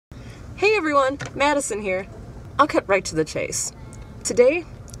Hey everyone, Madysen here. I'll cut right to the chase. Today,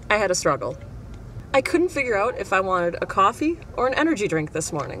 I had a struggle. I couldn't figure out if I wanted a coffee or an energy drink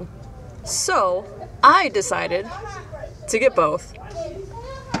this morning. So, I decided to get both.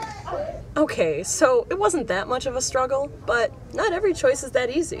 Okay, so it wasn't that much of a struggle, but not every choice is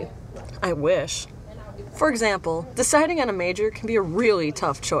that easy. I wish. For example, deciding on a major can be a really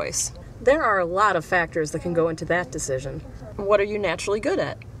tough choice. There are a lot of factors that can go into that decision. What are you naturally good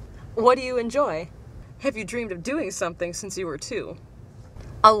at? What do you enjoy? Have you dreamed of doing something since you were 2?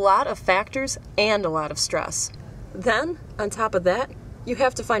 A lot of factors and a lot of stress. Then, on top of that, you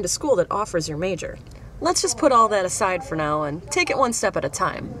have to find a school that offers your major. Let's just put all that aside for now and take it one step at a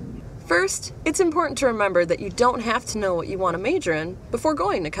time. First, it's important to remember that you don't have to know what you want to major in before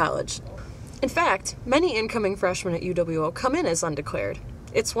going to college. In fact, many incoming freshmen at UWO come in as undeclared.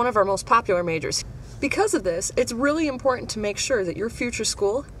 It's one of our most popular majors. Because of this, it's really important to make sure that your future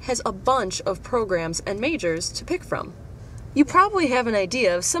school has a bunch of programs and majors to pick from. You probably have an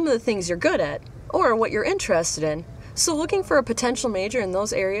idea of some of the things you're good at, or what you're interested in, so looking for a potential major in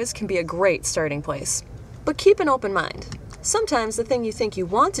those areas can be a great starting place. But keep an open mind. Sometimes the thing you think you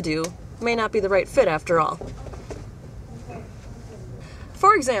want to do may not be the right fit after all.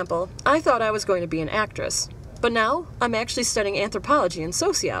 For example, I thought I was going to be an actress, but now I'm actually studying anthropology and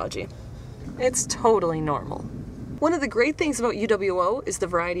sociology. It's totally normal. One of the great things about UWO is the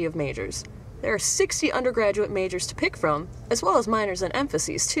variety of majors. There are 60 undergraduate majors to pick from, as well as minors and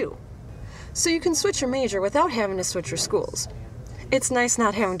emphases too. So you can switch your major without having to switch your schools. It's nice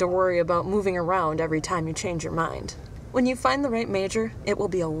not having to worry about moving around every time you change your mind. When you find the right major, it will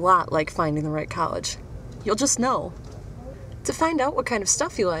be a lot like finding the right college. You'll just know. To find out what kind of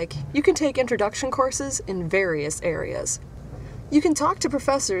stuff you like, you can take introduction courses in various areas. You can talk to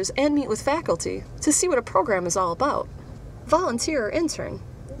professors and meet with faculty to see what a program is all about. Volunteer or intern.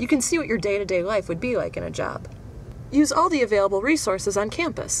 You can see what your day-to-day life would be like in a job. Use all the available resources on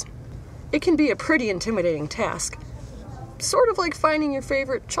campus. It can be a pretty intimidating task. Sort of like finding your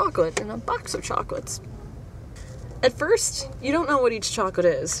favorite chocolate in a box of chocolates. At first, you don't know what each chocolate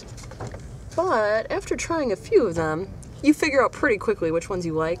is. But after trying a few of them, you figure out pretty quickly which ones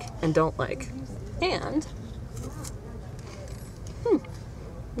you like and don't like. And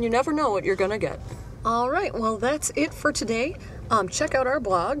you never know what you're gonna get. Alright, well that's it for today. Check out our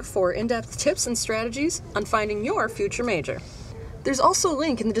blog for in-depth tips and strategies on finding your future major. There's also a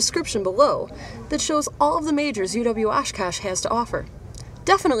link in the description below that shows all of the majors UW Oshkosh has to offer.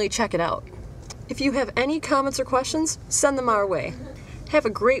 Definitely check it out. If you have any comments or questions, send them our way. Have a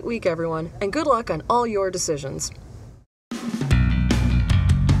great week, everyone, and good luck on all your decisions.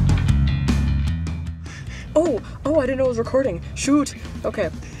 Oh, I didn't know it was recording. Shoot. Okay.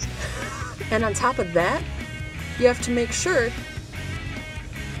 And on top of that, you have to make sure...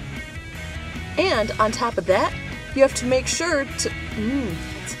 to...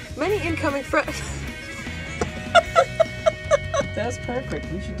 many incoming That's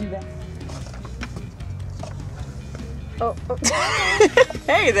perfect. We should do that. Oh.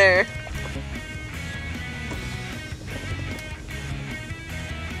 Hey there.